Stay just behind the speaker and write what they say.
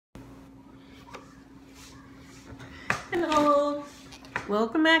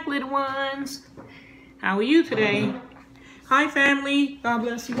Welcome back, little ones. How are you today? Hi, family. God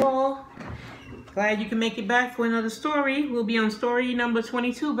bless you all. Glad you can make it back for another story. We'll be on story number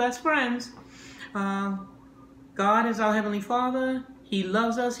 22, Best Friends. God is our Heavenly Father. He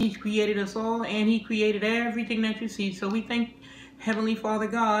loves us. He created us all, and He created everything that you see. So we thank Heavenly Father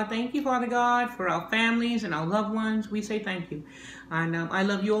God. Thank you, Father God, for our families and our loved ones. We say thank you. And I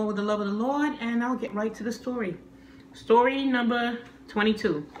love you all with the love of the Lord, and I'll get right to the story. Story number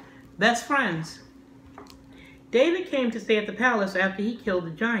 22, Best Friends. David came to stay at the palace after he killed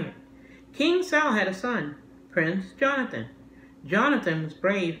the giant. King Saul had a son, Prince Jonathan. Jonathan was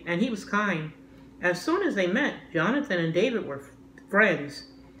brave and he was kind. As soon as they met, Jonathan and David were friends,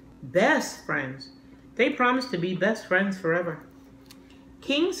 best friends. They promised to be best friends forever.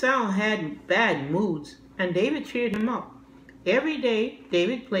 King Saul had bad moods, and David cheered him up. Every day,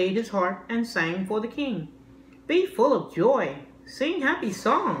 David played his harp and sang for the king. Be full of joy. Sing happy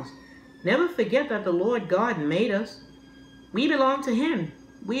songs. Never forget that the Lord God made us. We belong to Him.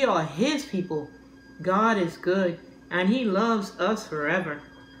 We are His people. God is good, and He loves us forever.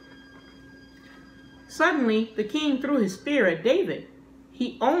 Suddenly, the king threw his spear at David.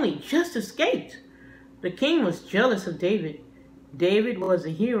 He only just escaped. The king was jealous of David. David was a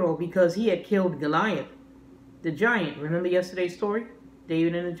hero because he had killed Goliath, the giant. Remember yesterday's story?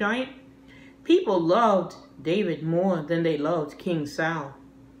 David and the giant? People loved David more than they loved King Saul.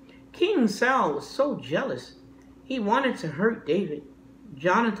 King Saul was so jealous. He wanted to hurt David.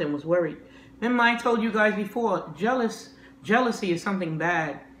 Jonathan was worried. Remember I told you guys before, jealousy is something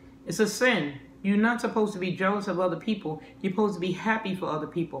bad. It's a sin. You're not supposed to be jealous of other people. You're supposed to be happy for other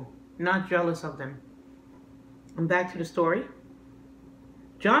people, not jealous of them. And back to the story.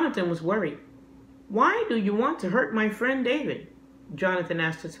 Jonathan was worried. Why do you want to hurt my friend David? Jonathan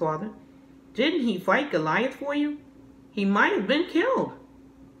asked his father. Didn't he fight Goliath for you? He might have been killed.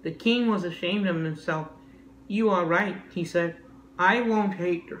 The king was ashamed of himself. You are right, he said. I won't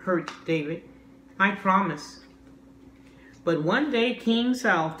hurt David. I promise. But one day King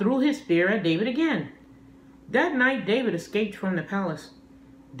Saul threw his spear at David again. That night David escaped from the palace.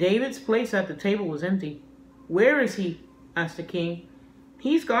 David's place at the table was empty. Where is he? Asked the king.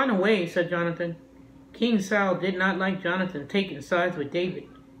 He's gone away, said Jonathan. King Saul did not like Jonathan taking sides with David.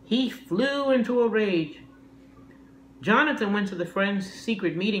 He flew into a rage. Jonathan went to the friends'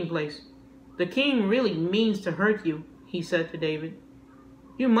 secret meeting place. The king really means to hurt you, he said to David.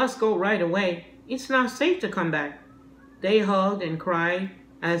 You must go right away. It's not safe to come back. They hugged and cried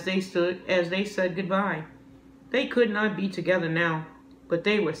as they said goodbye. They could not be together now, but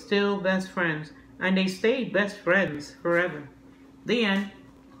they were still best friends, and they stayed best friends forever. The end.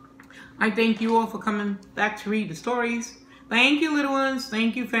 I thank you all for coming back to read the stories. Thank you, little ones.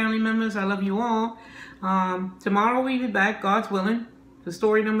 Thank you, family members. I love you all. Tomorrow we'll be back, God's willing, to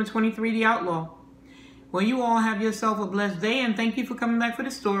story number 23, The Outlaw. Well, you all have yourself a blessed day, and thank you for coming back for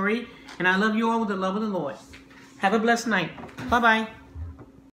the story. And I love you all with the love of the Lord. Have a blessed night. Bye-bye.